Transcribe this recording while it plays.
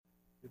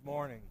Good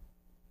morning.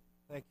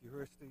 Thank you,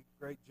 Christy.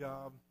 Great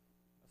job.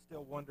 I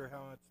still wonder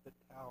how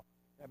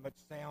that much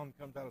sound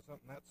comes out of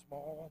something that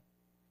small.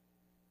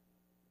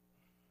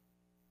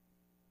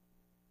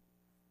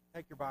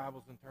 Take your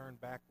Bibles and turn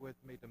back with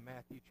me to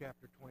Matthew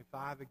chapter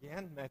 25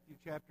 again. Matthew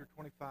chapter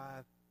 25.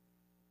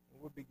 And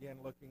we'll begin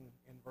looking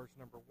in verse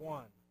number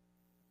 1.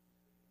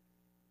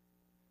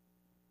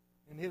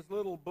 In his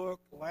little book,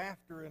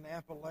 Laughter in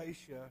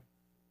Appalachia,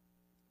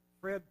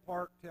 Fred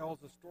Park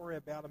tells a story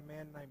about a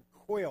man named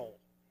Quill.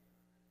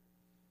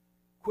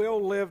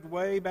 Quill lived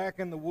way back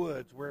in the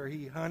woods where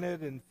he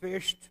hunted and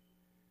fished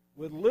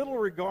with little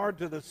regard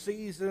to the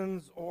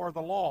seasons or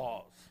the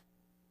laws.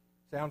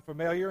 Sound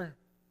familiar?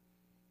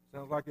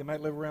 Sounds like they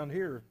might live around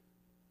here.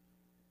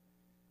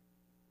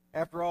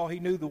 After all,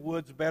 he knew the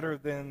woods better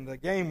than the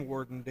game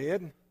warden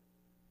did.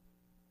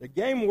 The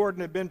game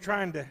warden had been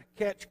trying to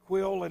catch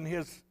Quill in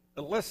his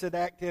illicit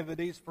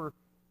activities for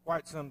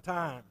quite some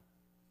time.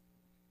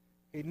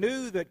 He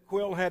knew that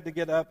Quill had to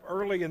get up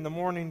early in the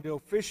morning to go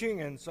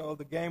fishing, and so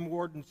the game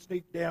warden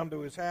sneaked down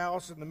to his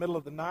house in the middle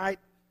of the night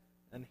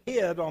and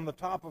hid on the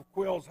top of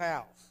Quill's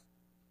house.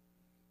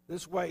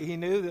 This way he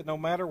knew that no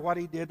matter what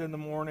he did in the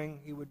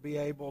morning, he would be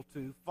able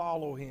to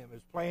follow him.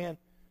 His plan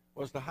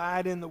was to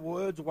hide in the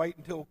woods, wait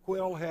until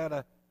Quill had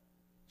a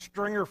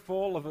stringer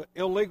full of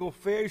illegal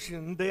fish,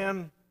 and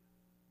then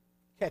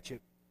catch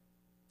it.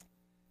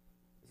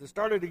 As it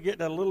started to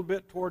get a little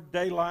bit toward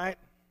daylight,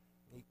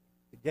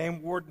 the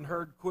game warden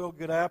heard Quill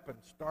get up and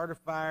start a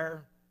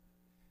fire,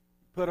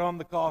 put on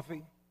the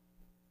coffee.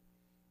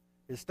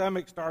 His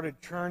stomach started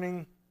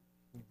churning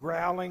and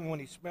growling when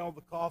he smelled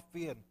the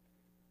coffee and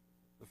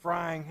the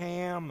frying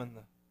ham and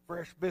the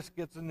fresh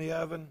biscuits in the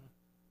oven.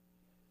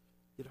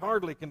 He could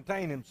hardly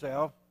contain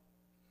himself.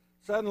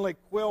 Suddenly,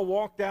 Quill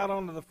walked out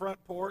onto the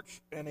front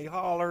porch and he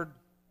hollered,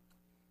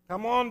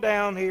 "Come on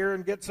down here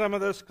and get some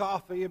of this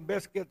coffee and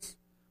biscuits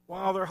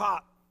while they're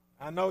hot.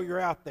 I know you're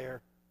out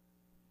there."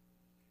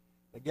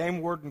 The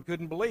game warden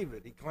couldn't believe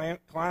it. He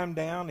climbed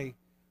down, he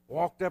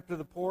walked up to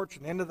the porch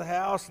and into the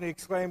house, and he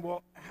exclaimed,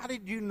 "Well, how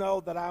did you know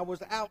that I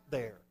was out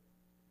there?"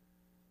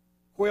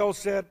 Quill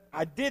said,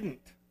 "I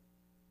didn't.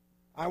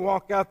 I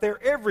walk out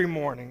there every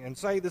morning and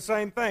say the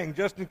same thing,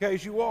 just in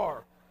case you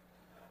are."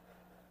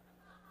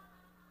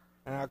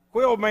 Now,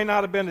 Quill may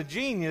not have been a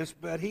genius,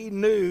 but he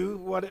knew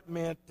what it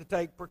meant to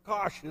take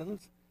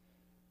precautions,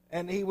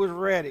 and he was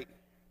ready.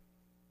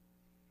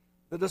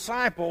 The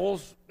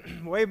disciples,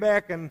 way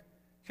back in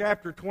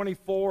chapter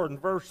 24 and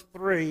verse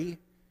 3,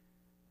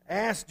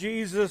 asked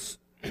Jesus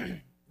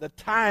the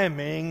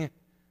timing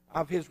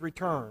of his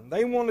return.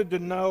 They wanted to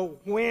know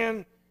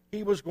when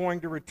he was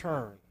going to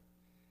return.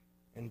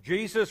 And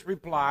Jesus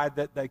replied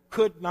that they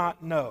could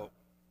not know.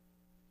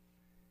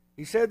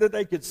 He said that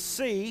they could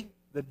see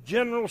the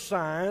general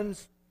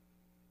signs,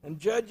 and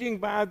judging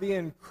by the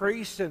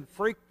increase in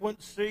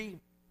frequency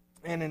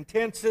and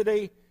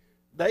intensity,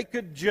 they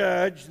could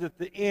judge that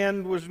the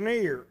end was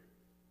near.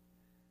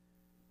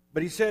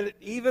 But he said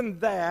even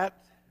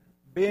that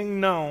being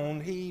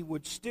known, he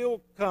would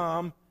still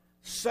come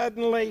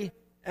suddenly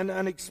and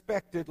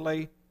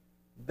unexpectedly.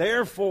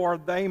 Therefore,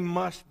 they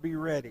must be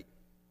ready.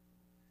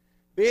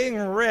 Being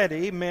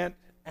ready meant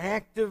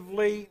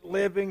actively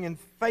living in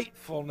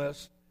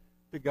faithfulness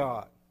to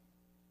God.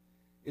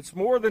 It's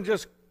more than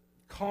just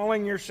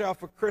calling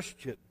yourself a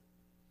Christian.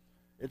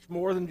 It's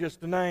more than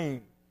just a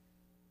name.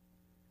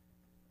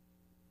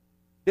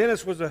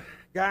 Dennis was a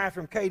guy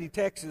from Katy,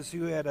 Texas,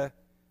 who had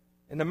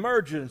an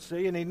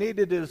emergency, and he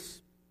needed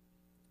his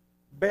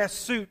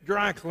best suit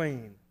dry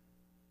cleaned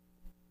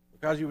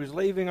because he was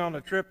leaving on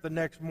a trip the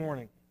next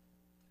morning.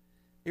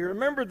 He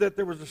remembered that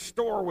there was a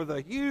store with a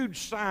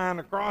huge sign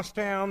across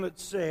town that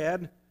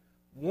said,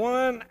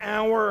 1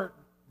 hour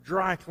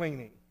dry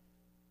cleaning.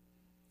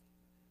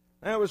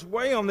 Now, it was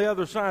way on the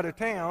other side of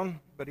town,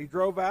 but he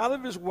drove out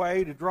of his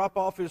way to drop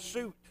off his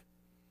suit.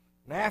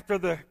 And after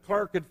the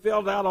clerk had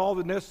filled out all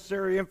the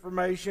necessary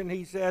information,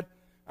 he said,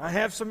 "I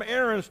have some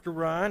errands to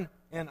run,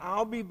 and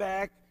I'll be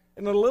back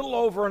in a little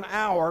over an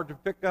hour to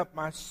pick up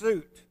my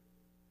suit."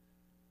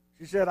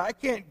 She said, "I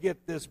can't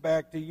get this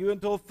back to you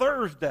until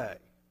Thursday."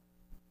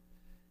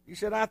 He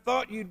said, "I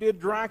thought you did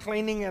dry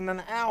cleaning in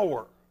an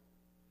hour."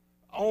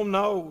 "Oh,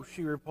 no,"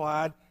 she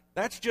replied.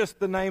 "That's just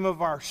the name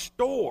of our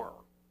store.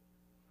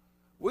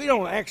 We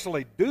don't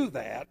actually do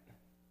that."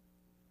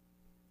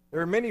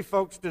 There are many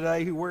folks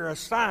today who wear a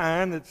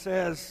sign that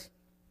says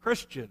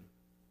Christian,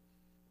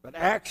 but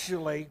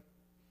actually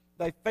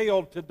they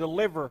failed to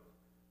deliver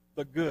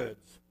the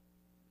goods.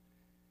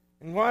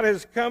 And what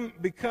has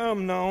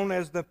become known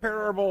as the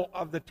parable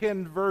of the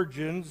 10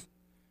 virgins,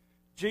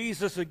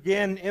 Jesus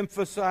again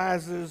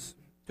emphasizes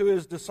to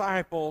his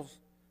disciples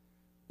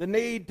the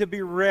need to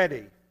be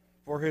ready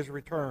for his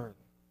return.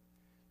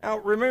 Now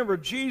remember,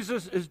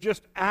 Jesus is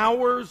just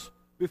hours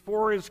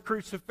before his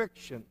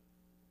crucifixion.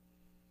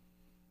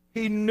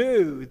 He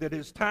knew that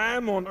his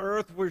time on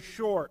earth was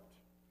short.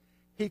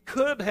 He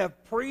could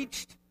have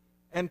preached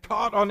and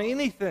taught on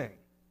anything,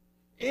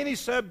 any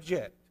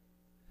subject.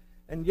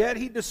 And yet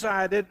he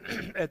decided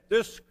at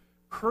this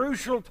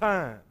crucial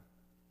time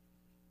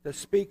to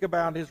speak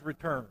about his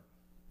return.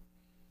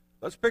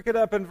 Let's pick it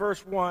up in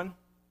verse 1.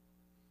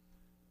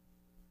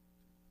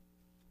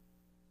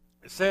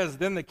 It says,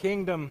 "Then the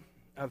kingdom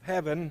of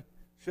heaven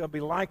shall be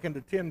likened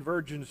to 10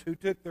 virgins who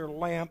took their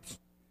lamps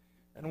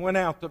and went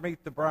out to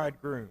meet the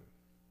bridegroom.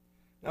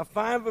 Now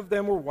 5 of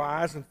them were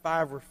wise and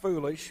 5 were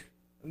foolish.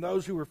 And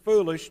those who were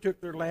foolish took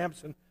their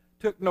lamps and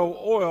took no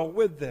oil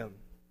with them.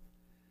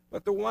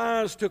 But the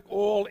wise took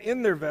oil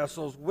in their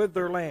vessels with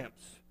their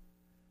lamps.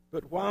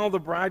 But while the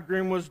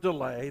bridegroom was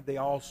delayed, they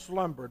all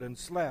slumbered and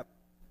slept.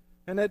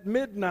 And at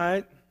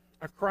midnight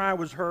a cry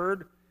was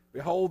heard,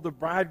 'Behold, the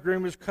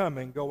bridegroom is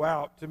coming, go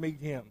out to meet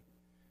him.'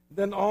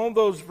 Then all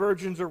those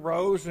virgins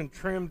arose and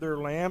trimmed their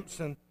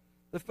lamps. And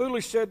the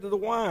foolish said to the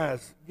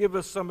wise, 'Give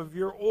us some of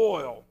your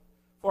oil,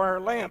 for our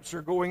lamps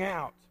are going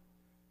out.'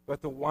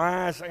 But the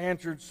wise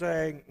answered,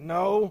 saying,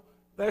 'No,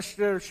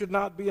 there should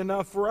not be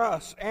enough for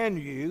us and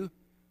you,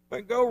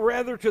 but go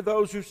rather to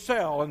those who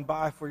sell and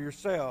buy for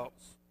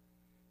yourselves.'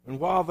 And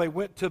while they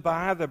went to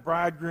buy, the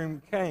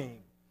bridegroom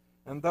came,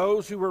 and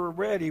those who were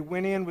ready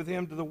went in with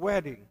him to the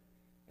wedding,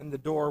 and the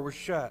door was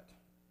shut.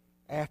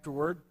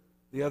 Afterward,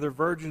 the other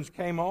virgins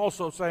came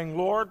also, saying,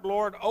 'Lord,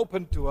 Lord,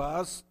 open to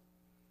us.'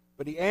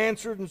 But he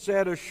answered and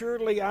said,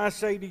 'Assuredly I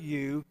say to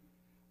you,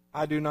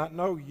 I do not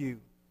know you.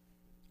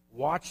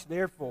 Watch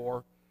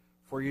therefore,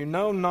 for you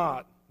know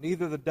not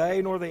neither the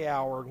day nor the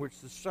hour in which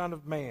the Son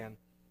of Man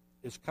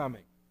is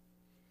coming.'"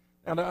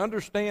 Now, to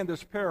understand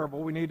this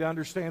parable, we need to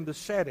understand the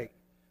setting.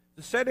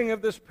 The setting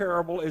of this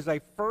parable is a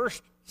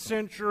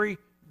first-century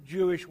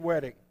Jewish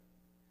wedding.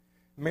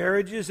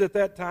 Marriages at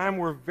that time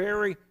were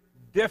very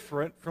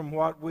different from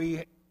what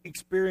we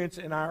experience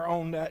in our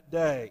own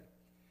day.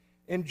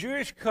 In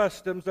Jewish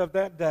customs of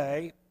that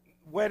day,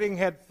 wedding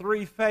had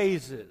 3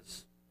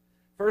 phases.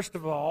 First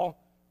of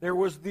all, there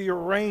was the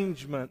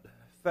arrangement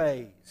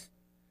phase.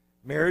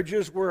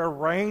 Marriages were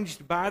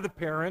arranged by the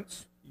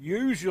parents,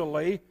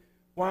 usually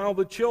while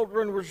the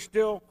children were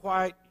still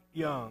quite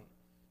young.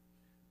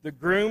 The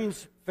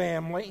groom's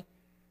family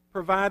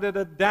provided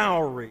a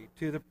dowry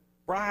to the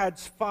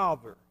bride's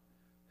father,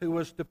 who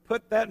was to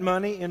put that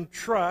money in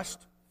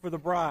trust for the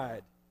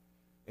bride.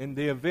 In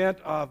the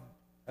event of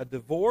a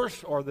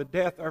divorce or the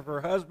death of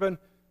her husband,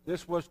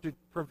 this was to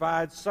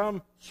provide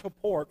some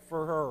support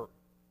for her.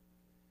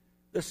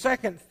 The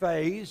second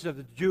phase of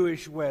the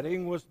Jewish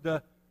wedding was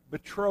the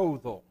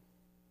betrothal.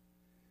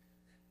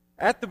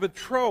 At the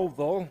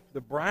betrothal, the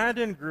bride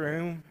and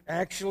groom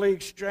actually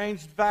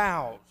exchanged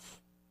vows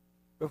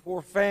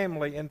before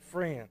family and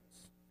friends.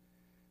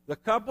 The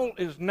couple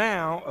is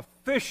now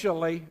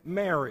officially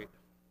married.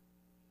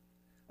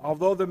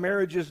 Although the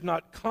marriage is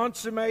not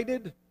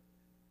consummated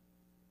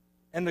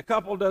and the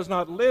couple does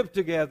not live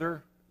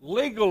together,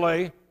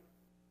 legally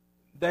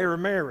they are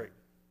married.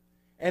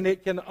 And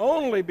it can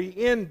only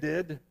be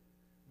ended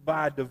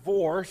by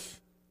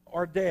divorce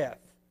or death.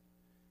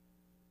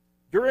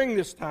 During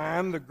this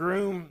time, the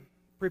groom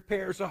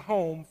prepares a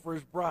home for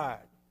his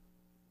bride.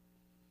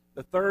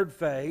 The third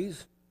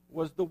phase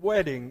was the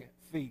wedding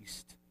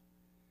feast.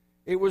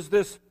 It was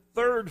this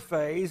third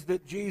phase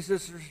that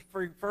Jesus is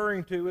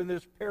referring to in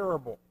this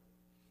parable.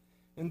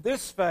 In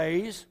this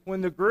phase,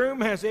 when the groom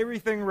has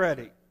everything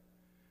ready,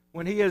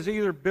 when he has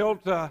either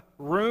built a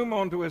room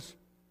onto his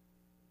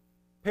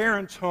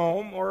parents'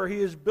 home or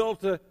he has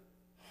built a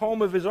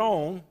home of his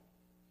own,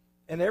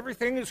 and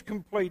everything is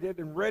completed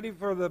and ready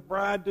for the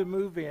bride to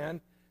move in,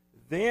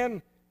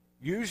 then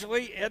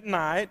usually at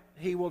night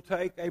he will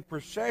take a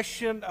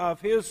procession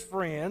of his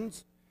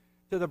friends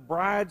to the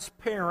bride's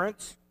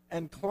parents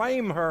and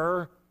claim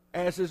her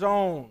as his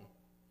own.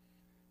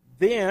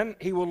 Then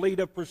he will lead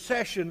a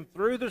procession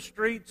through the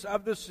streets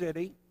of the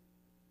city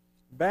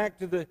back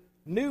to the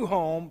new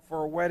home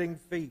for a wedding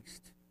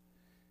feast.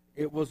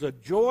 It was a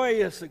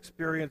joyous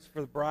experience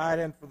for the bride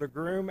and for the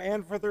groom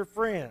and for their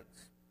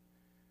friends.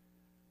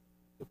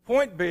 The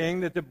point being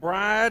that the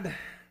bride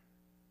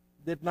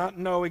did not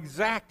know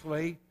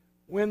exactly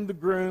when the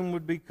groom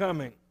would be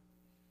coming,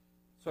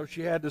 so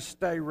she had to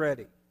stay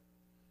ready.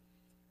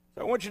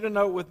 So I want you to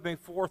note with me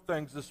 4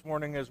 things this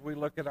morning as we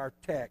look at our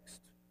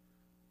text.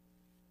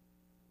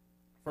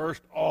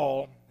 First,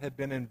 all had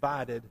been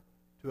invited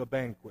to a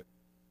banquet.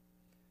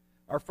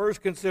 Our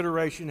first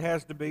consideration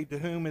has to be, to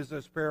whom is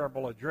this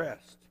parable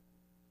addressed?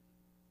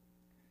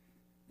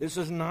 This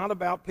is not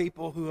about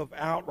people who have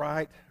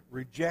outright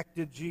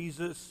rejected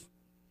Jesus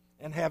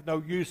and have no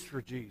use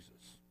for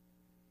Jesus.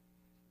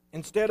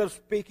 Instead of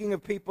speaking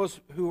of people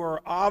who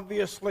are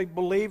obviously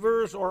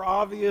believers or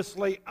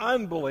obviously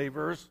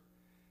unbelievers,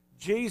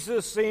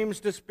 Jesus seems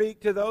to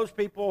speak to those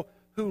people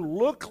who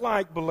look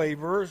like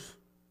believers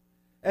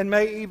and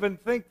may even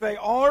think they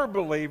are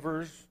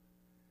believers,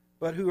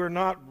 but who are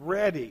not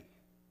ready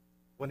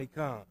when he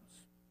comes.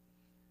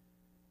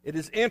 It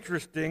is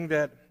interesting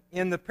that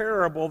in the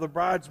parable, the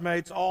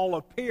bridesmaids all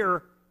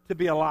appear to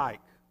be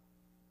alike.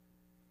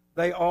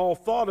 They all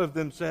thought of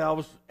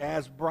themselves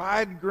as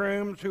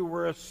bridegrooms who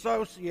were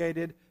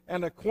associated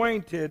and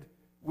acquainted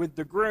with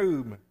the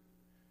groom.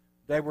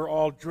 They were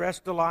all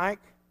dressed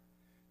alike.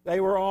 They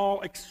were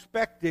all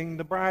expecting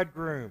the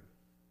bridegroom.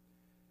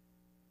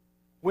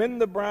 When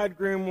the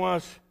bridegroom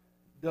was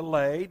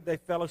delayed, they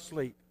fell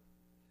asleep.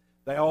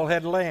 They all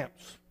had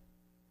lamps.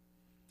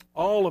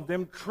 All of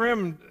them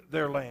trimmed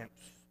their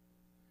lamps.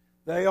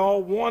 They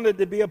all wanted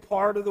to be a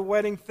part of the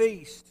wedding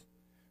feast,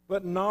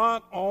 but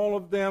not all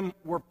of them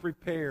were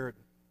prepared.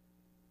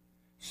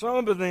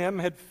 Some of them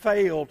had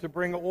failed to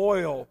bring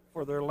oil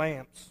for their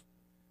lamps,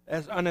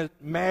 as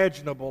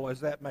unimaginable as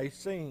that may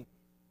seem.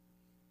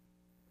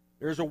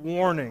 There's a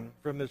warning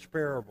from this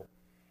parable.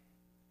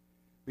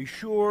 Be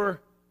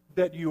sure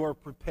that you are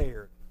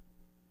prepared.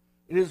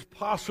 It is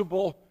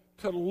possible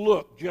to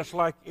look just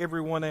like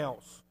everyone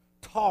else,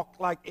 talk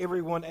like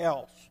everyone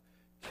else,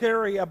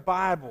 carry a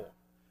Bible,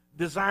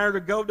 desire to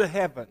go to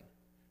heaven,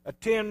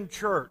 attend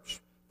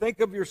church, think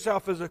of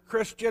yourself as a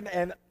Christian,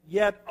 and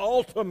yet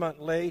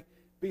ultimately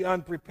be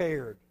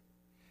unprepared.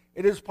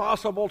 It is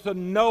possible to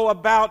know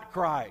about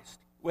Christ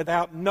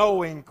without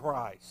knowing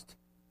Christ.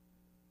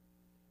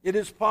 It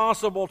is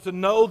possible to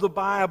know the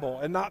Bible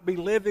and not be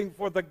living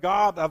for the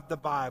God of the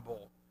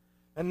Bible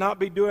and not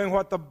be doing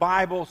what the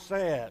Bible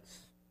says.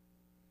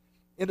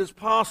 It is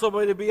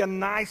possible to be a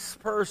nice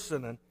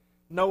person and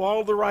know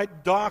all the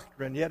right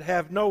doctrine, yet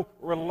have no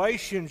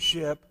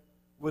relationship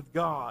with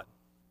God.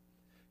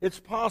 It's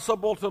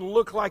possible to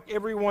look like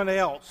everyone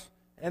else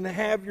and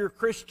have your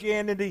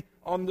Christianity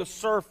on the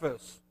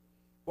surface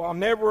while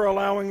never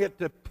allowing it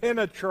to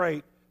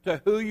penetrate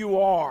to who you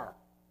are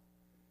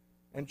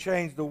and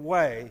change the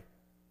way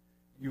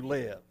you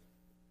live.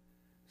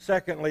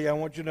 Secondly, I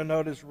want you to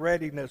notice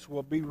readiness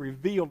will be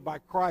revealed by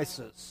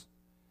crisis.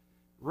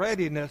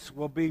 Readiness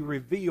will be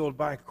revealed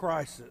by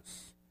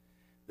crisis.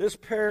 This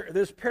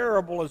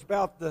parable is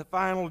about the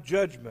final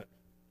judgment.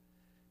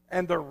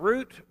 And the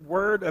root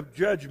word of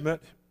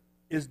judgment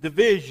is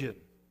division.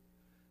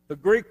 The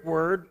Greek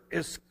word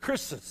is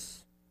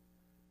krisis,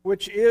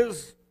 which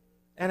is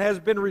and has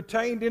been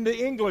retained into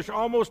English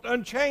almost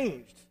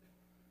unchanged,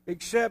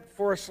 except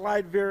for a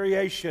slight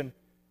variation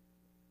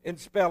in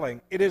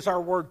spelling. It is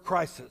our word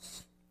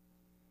crisis.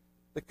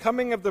 The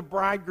coming of the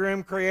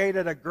bridegroom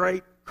created a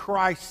great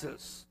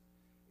crisis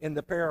in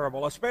the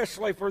parable,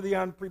 especially for the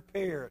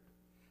unprepared.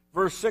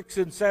 Verse 6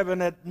 and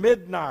 7, at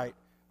midnight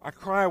a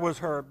cry was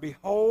heard,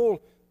 behold,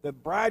 the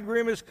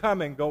bridegroom is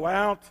coming, go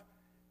out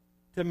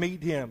to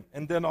meet him.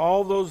 And then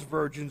all those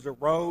virgins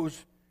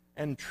arose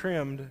and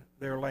trimmed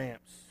their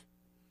lamps.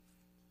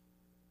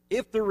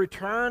 If the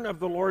return of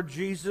the Lord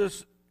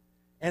Jesus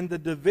and the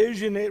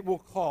division it will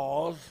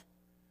cause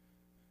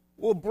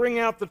will bring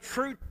out the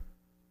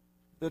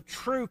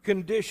true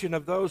condition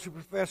of those who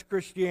profess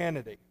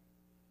Christianity,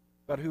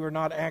 but who are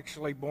not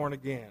actually born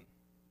again.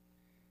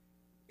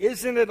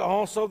 Isn't it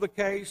also the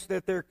case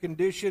that their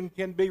condition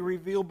can be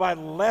revealed by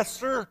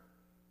lesser,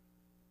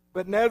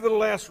 but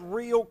nevertheless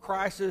real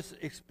crisis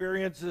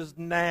experiences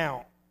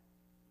now?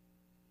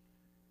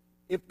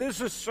 If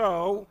this is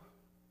so,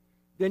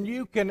 then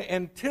you can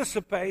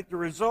anticipate the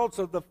results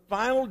of the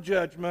final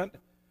judgment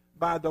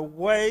by the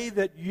way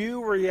that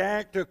you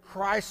react to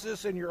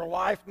crisis in your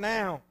life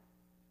now.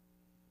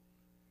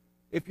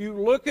 If you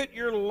look at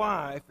your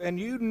life and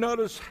you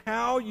notice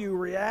how you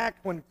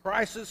react when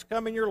crises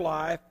come in your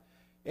life,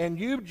 and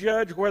you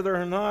judge whether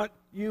or not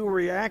you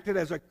reacted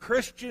as a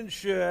Christian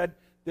should,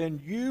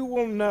 then you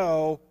will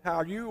know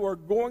how you are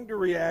going to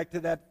react to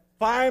that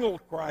final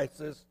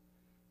crisis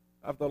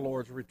of the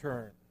Lord's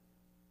return.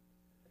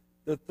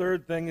 The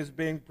third thing is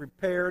being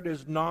prepared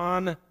is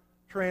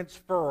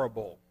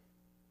non-transferable.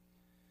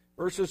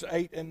 Verses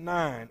 8 and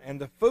 9, and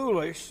the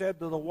foolish said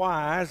to the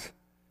wise,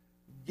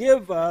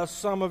 give us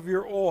some of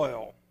your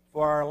oil,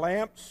 for our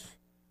lamps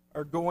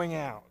are going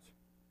out.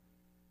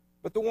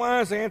 But the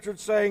wise answered,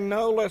 saying,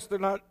 no, lest there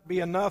not be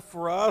enough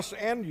for us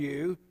and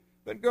you,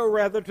 but go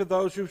rather to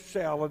those who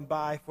sell and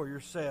buy for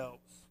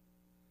yourselves.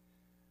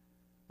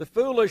 The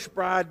foolish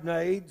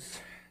bridesmaids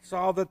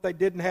saw that they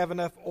didn't have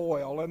enough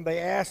oil, and they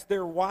asked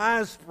their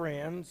wise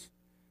friends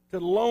to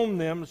loan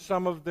them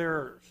some of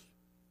theirs.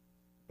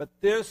 But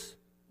this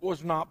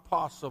was not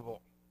possible.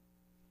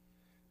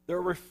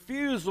 Their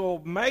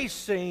refusal may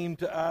seem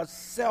to us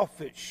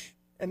selfish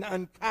and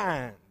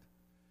unkind,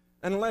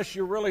 unless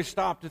you really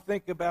stop to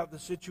think about the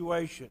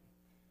situation.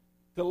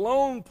 To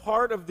loan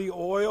part of the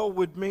oil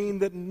would mean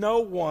that no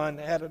one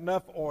had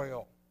enough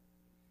oil.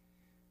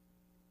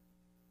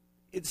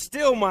 It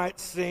still might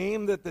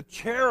seem that the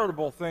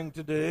charitable thing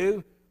to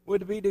do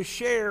would be to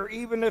share,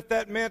 even if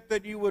that meant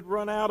that you would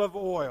run out of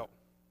oil.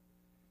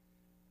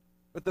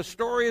 But the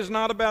story is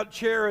not about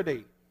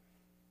charity.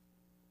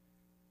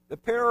 The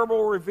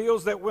parable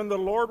reveals that when the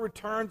Lord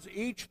returns,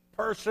 each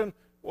person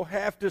will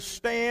have to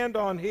stand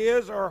on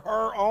his or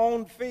her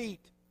own feet.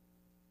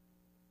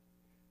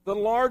 The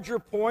larger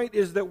point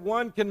is that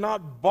one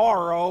cannot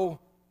borrow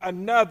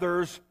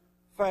another's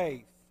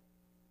faith.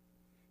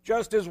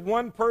 Just as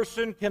one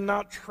person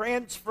cannot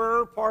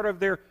transfer part of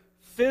their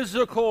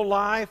physical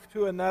life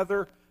to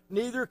another,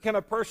 neither can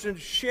a person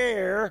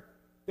share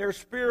their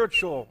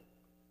spiritual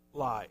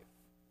life.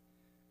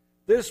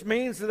 This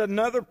means that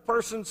another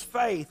person's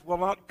faith will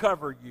not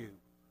cover you.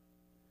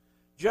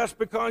 just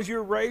because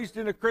you're raised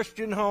in a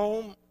Christian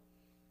home,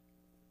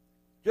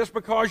 just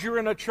because you're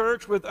in a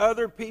church with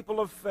other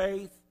people of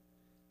faith,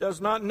 does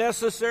not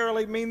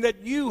necessarily mean that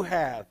you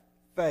have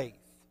faith.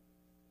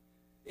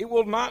 It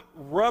will not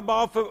rub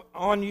off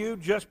on you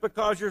just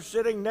because you're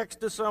sitting next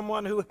to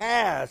someone who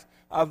has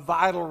a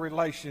vital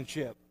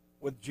relationship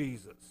with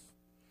Jesus.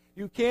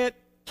 You can't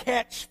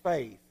catch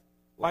faith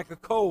like a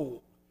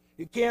cold.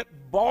 You can't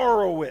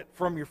borrow it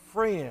from your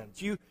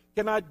friends. You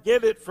cannot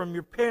get it from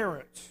your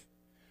parents.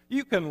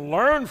 You can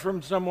learn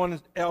from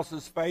someone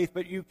else's faith,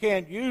 but you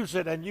can't use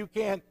it and you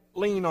can't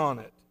lean on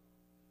it.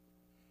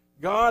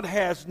 God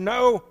has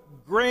no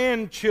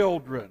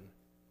grandchildren.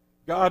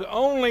 God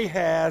only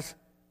has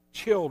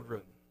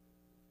children.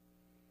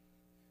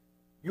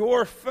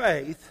 Your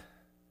faith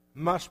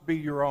must be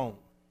your own.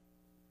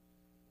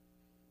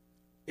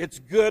 It's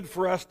good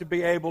for us to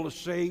be able to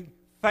see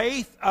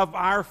faith of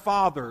our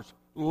fathers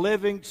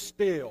living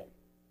still.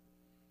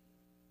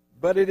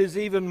 But it is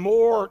even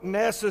more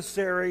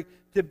necessary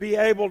to be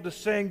able to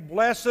sing,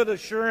 "Blessed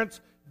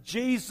assurance,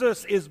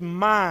 Jesus is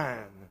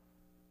mine.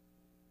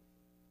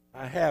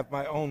 I have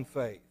my own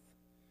faith."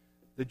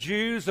 The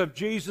Jews of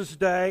Jesus'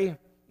 day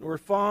were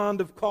fond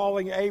of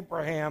calling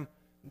Abraham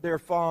their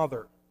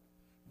father.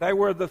 They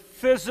were the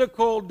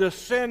physical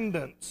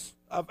descendants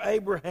of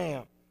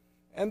Abraham,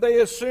 and they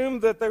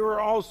assumed that they were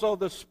also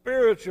the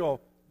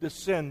spiritual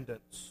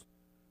descendants.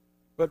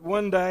 But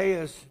one day,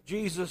 as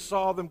Jesus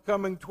saw them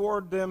coming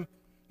toward them,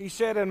 he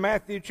said in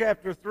Matthew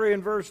chapter 3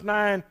 and verse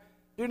 9,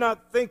 "Do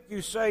not think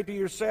you say to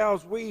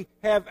yourselves, 'We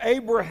have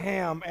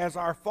Abraham as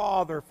our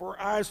father,'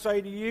 for I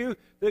say to you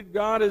that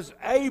God is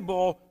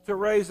able to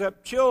raise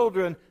up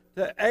children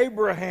to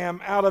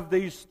Abraham out of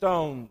these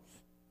stones."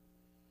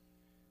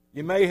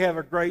 You may have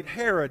a great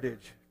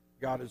heritage,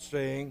 God is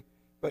saying,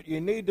 but you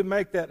need to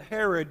make that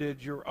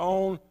heritage your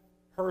own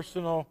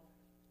personal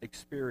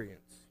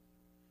experience.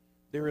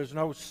 There is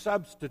no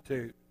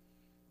substitute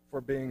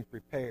for being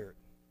prepared.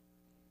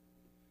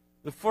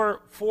 The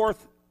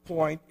fourth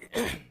point,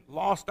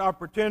 lost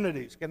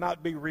opportunities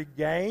cannot be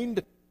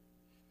regained,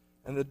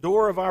 and the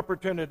door of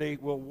opportunity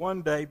will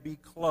one day be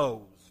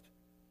closed.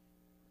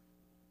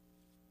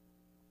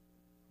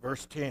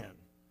 Verse 10.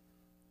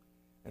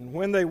 "And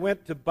when they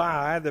went to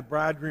buy, the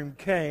bridegroom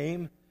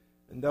came,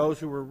 and those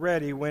who were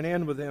ready went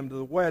in with him to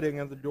the wedding,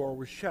 and the door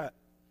was shut.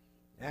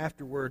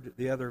 Afterward,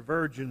 the other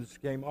virgins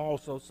came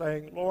also,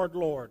 saying, 'Lord,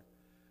 Lord,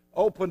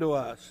 open to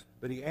us.'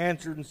 But he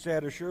answered and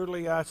said,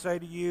 'Assuredly I say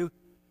to you,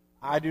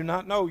 I do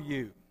not know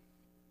you.'"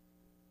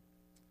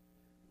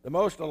 The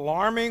most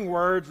alarming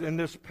words in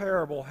this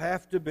parable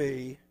have to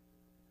be,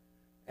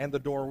 "And the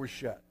door was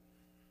shut."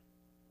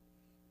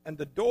 And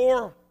the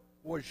door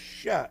was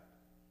shut.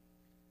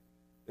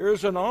 There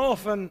is an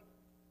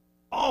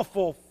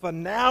awful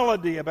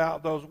finality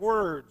about those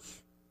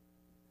words.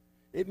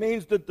 It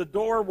means that the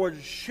door was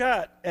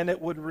shut and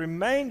it would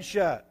remain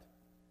shut.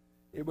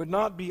 It would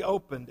not be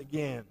opened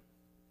again.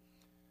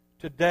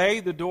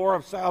 Today, the door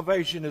of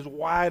salvation is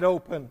wide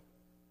open.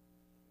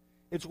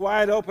 It's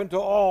wide open to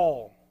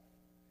all.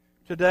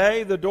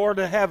 Today, the door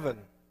to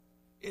heaven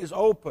is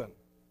open.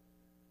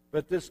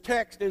 But this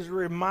text is a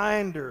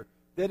reminder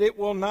that it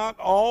will not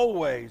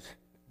always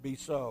be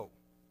so.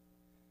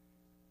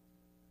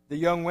 The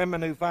young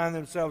women who find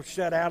themselves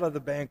shut out of the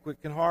banquet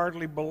can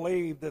hardly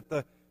believe that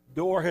the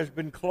door has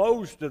been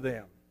closed to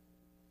them.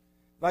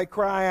 They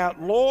cry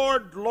out,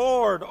 "Lord,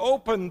 Lord,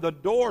 open the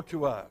door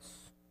to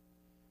us."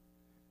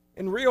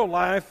 In real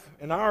life,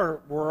 in our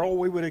world,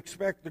 we would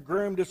expect the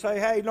groom to say,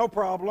 "Hey, no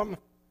problem.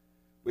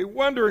 We're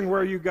wondering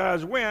where you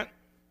guys went.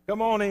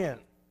 Come on in."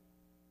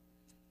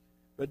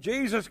 But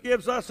Jesus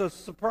gives us a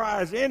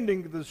surprise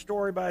ending to the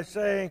story by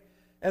saying,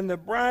 "And the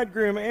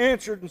bridegroom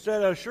answered and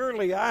said,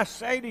 Assuredly I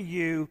say to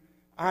you,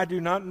 I do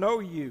not know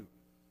you."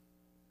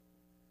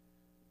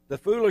 The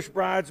foolish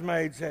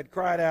bridesmaids had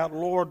cried out,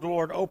 "Lord,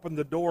 Lord, open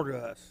the door to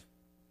us."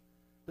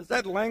 Does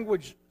that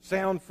language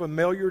sound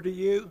familiar to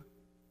you?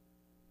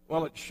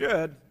 Well, it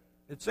should.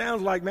 It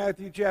sounds like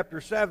Matthew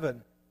chapter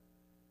 7.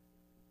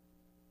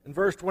 In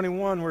verse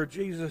 21, where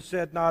Jesus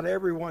said, "Not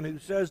everyone who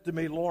says to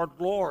me, Lord,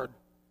 Lord,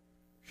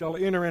 shall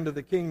enter into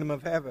the kingdom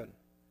of heaven,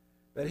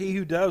 but he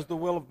who does the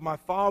will of my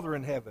Father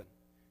in heaven.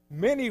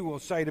 Many will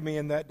say to me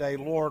in that day,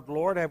 Lord,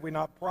 Lord, have we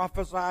not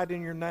prophesied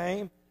in your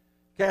name,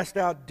 cast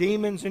out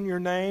demons in your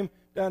name,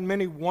 done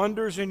many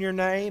wonders in your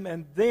name?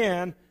 And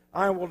then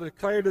I will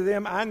declare to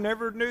them, I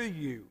never knew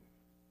you.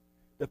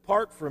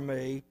 Depart from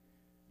me,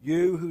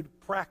 you who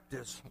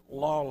practice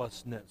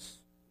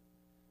lawlessness."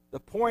 The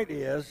point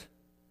is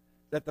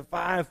that the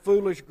 5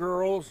 foolish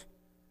girls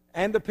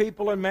and the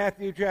people in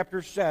Matthew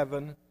chapter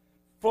 7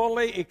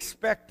 fully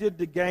expected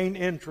to gain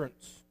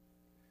entrance.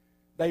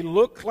 They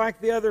looked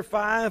like the other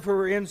 5 who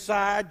were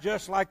inside,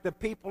 just like the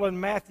people in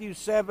Matthew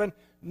 7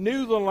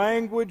 knew the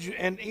language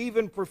and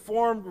even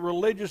performed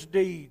religious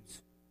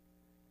deeds.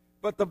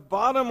 But the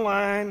bottom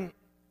line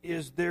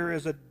is there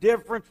is a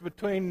difference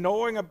between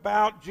knowing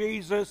about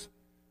Jesus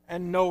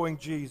and knowing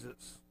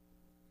Jesus.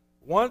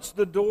 Once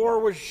the door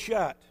was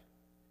shut,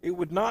 it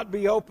would not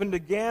be opened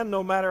again,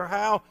 no matter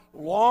how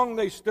long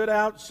they stood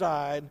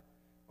outside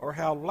or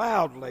how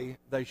loudly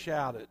they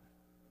shouted.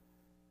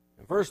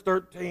 In verse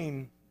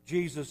 13,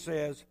 Jesus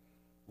says,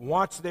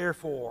 "Watch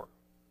therefore,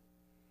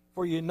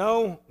 for you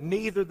know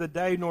neither the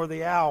day nor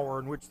the hour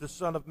in which the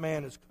Son of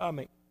Man is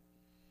coming."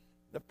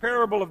 The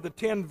parable of the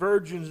 10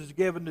 virgins is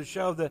given to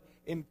show the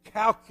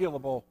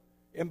incalculable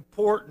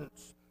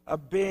importance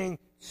of being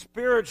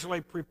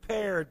spiritually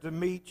prepared to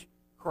meet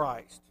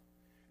Christ,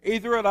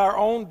 either at our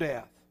own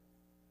death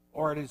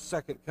or at His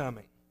second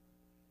coming.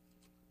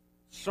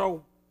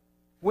 So,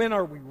 when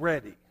are we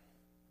ready?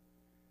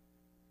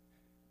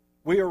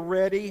 We are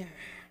ready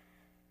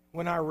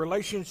when our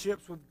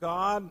relationships with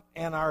God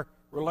and our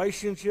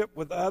relationship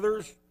with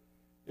others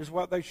is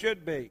what they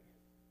should be.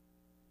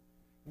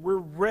 We're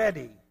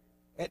ready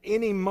at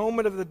any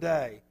moment of the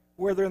day,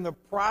 whether in the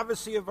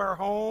privacy of our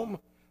home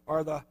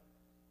or the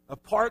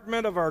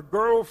apartment of our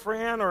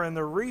girlfriend or in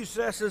the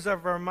recesses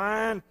of our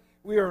mind.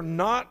 We are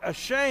not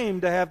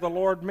ashamed to have the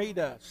Lord meet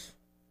us.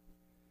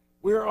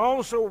 We are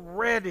also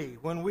ready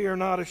when we are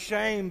not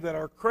ashamed that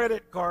our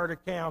credit card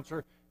accounts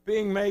are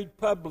being made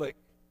public.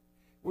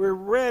 We're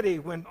ready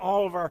when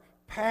all of our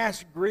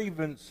past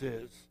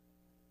grievances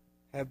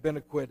have been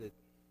acquitted.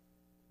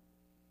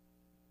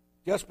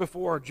 Just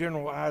before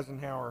General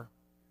Eisenhower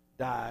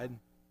died,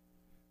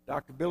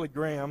 Dr. Billy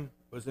Graham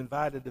was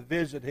invited to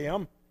visit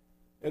him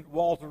at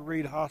Walter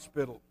Reed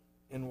Hospital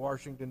in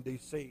Washington,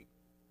 D.C.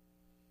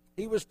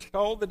 He was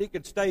told that he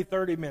could stay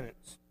 30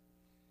 minutes.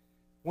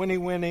 When he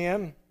went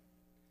in,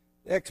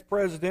 the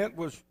ex-president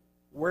was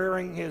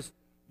wearing his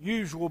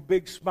usual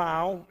big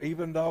smile,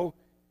 even though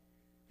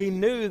he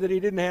knew that he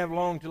didn't have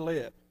long to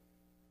live.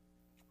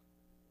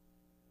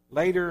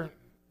 Later,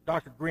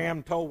 Dr.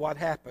 Graham told what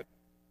happened.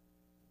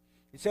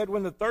 He said,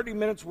 when the 30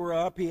 minutes were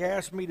up, he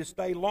asked me to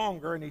stay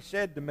longer, and he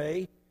said to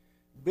me,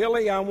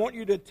 "Billy, I want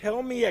you to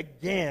tell me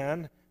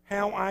again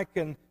how I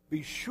can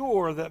be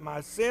sure that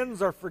my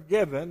sins are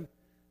forgiven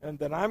and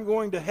that I'm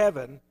going to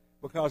heaven,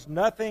 because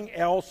nothing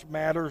else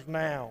matters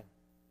now."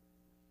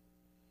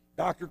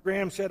 Dr.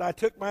 Graham said, "I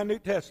took my New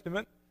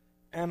Testament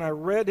and I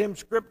read him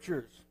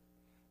scriptures.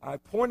 I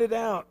pointed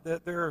out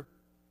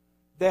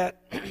that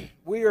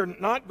we are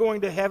not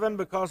going to heaven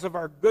because of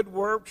our good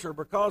works or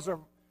because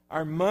of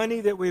our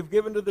money that we've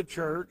given to the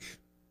church.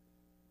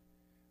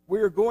 We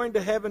are going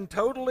to heaven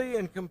totally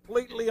and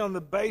completely on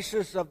the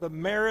basis of the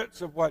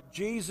merits of what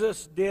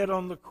Jesus did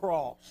on the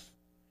cross.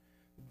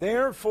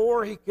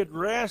 Therefore, he could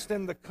rest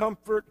in the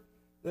comfort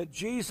that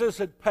Jesus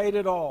had paid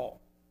it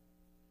all."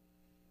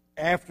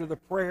 After the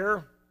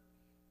prayer,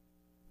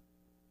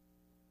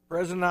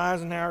 President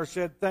Eisenhower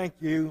said, "Thank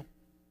you,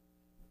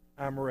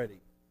 I'm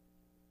ready."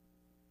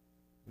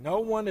 No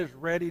one is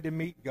ready to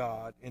meet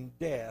God in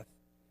death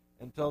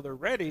until they're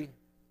ready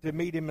to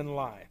meet Him in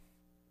life.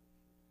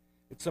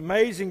 It's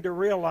amazing to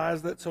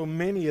realize that so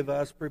many of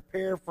us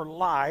prepare for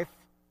life,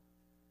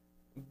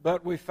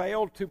 but we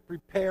fail to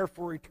prepare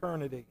for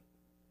eternity.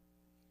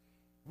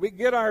 We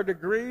get our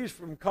degrees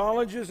from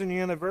colleges and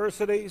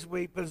universities.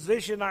 We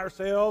position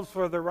ourselves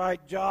for the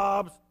right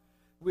jobs.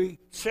 We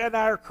set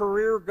our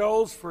career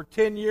goals for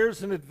 10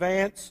 years in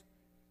advance.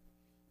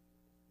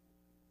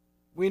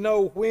 We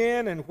know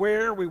when and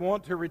where we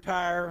want to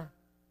retire,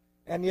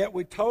 and yet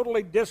we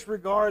totally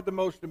disregard the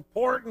most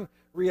important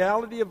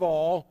reality of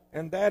all,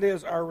 and that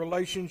is our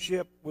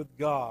relationship with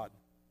God,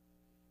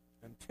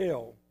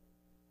 until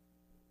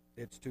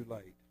it's too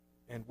late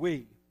and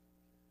we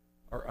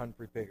are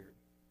unprepared.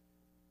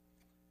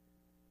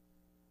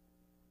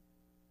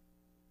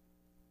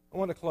 I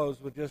want to close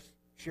with just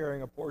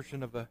sharing a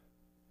portion of a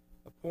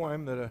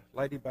poem that a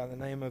lady by the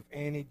name of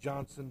Annie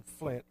Johnson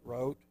Flint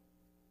wrote.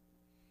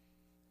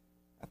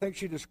 I think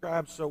she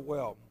describes so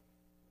well.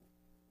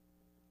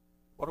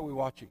 What are we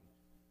watching?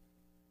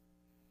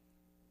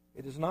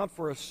 It is not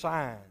for a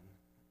sign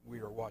we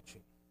are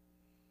watching,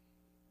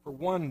 for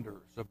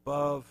wonders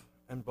above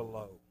and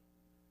below,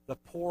 the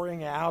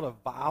pouring out of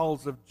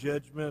vials of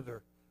judgment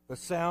or the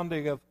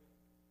sounding of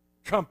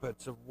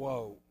trumpets of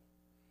woe.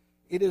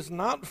 It is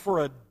not for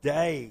a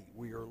day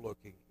we are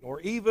looking, nor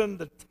even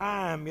the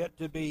time yet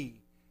to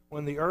be,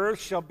 when the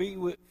earth shall be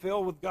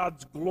filled with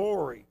God's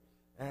glory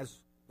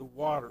as the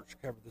waters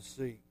cover the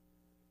sea.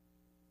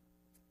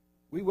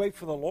 We wait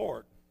for the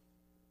Lord,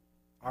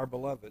 our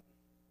beloved,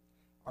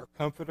 our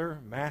comforter,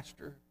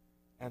 master,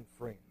 and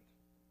friend,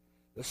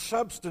 the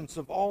substance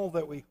of all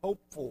that we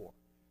hope for,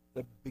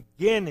 the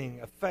beginning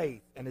of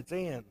faith and its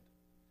end.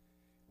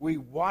 We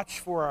watch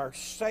for our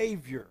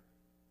Savior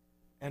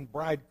and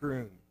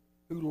bridegroom,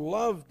 who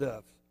loved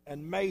us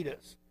and made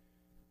us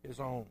His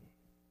own.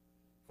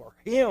 For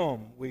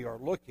Him we are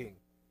looking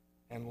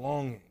and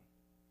longing,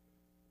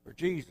 for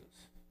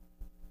Jesus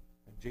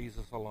and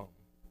Jesus alone.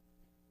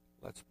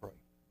 Let's pray.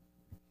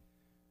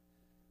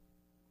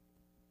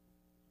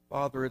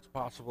 Father, it's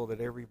possible that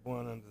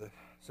everyone under the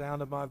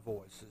sound of my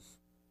voice is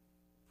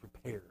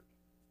prepared.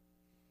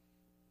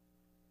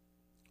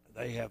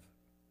 They have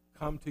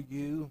come to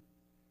you,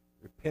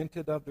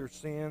 repented of their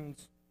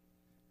sins,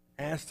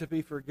 asked to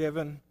be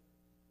forgiven,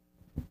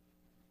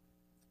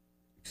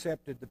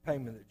 accepted the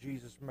payment that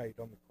Jesus made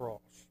on the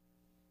cross.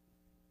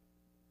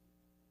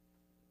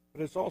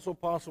 But it's also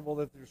possible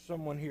that there's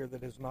someone here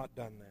that has not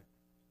done that.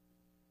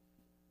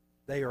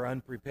 They are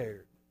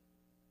unprepared.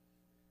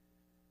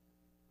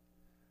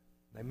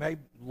 They may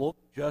look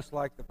just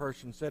like the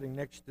person sitting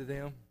next to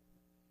them,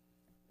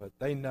 but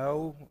they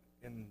know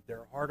in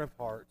their heart of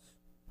hearts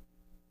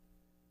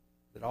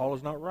that all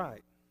is not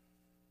right.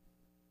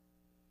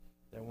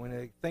 That when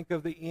they think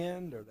of the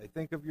end, or they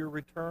think of your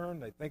return,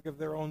 they think of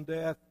their own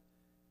death,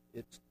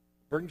 it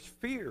brings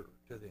fear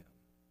to them.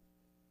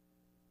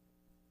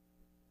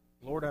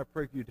 Lord, I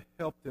pray you'd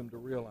help them to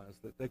realize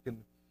that they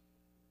can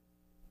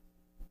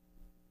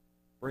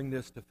bring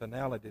this to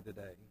finality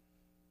today.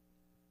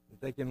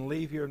 That they can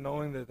leave here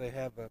knowing that they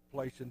have a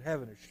place in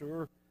heaven as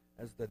sure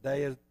as the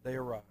day as they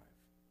arrive.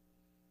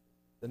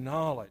 The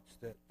knowledge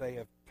that they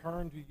have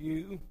turned to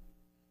you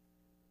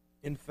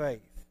in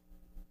faith.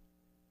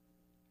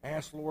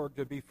 Ask, Lord,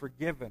 to be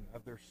forgiven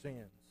of their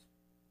sins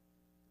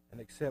and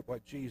accept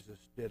what Jesus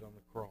did on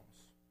the cross.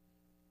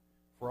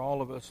 For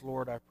all of us,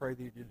 Lord, I pray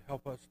that you'd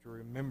help us to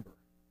remember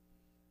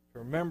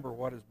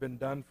what has been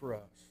done for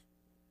us,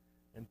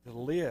 and to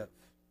live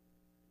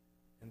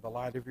in the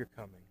light of your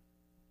coming.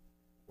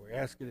 We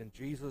ask it in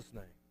Jesus'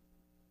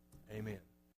 name. Amen.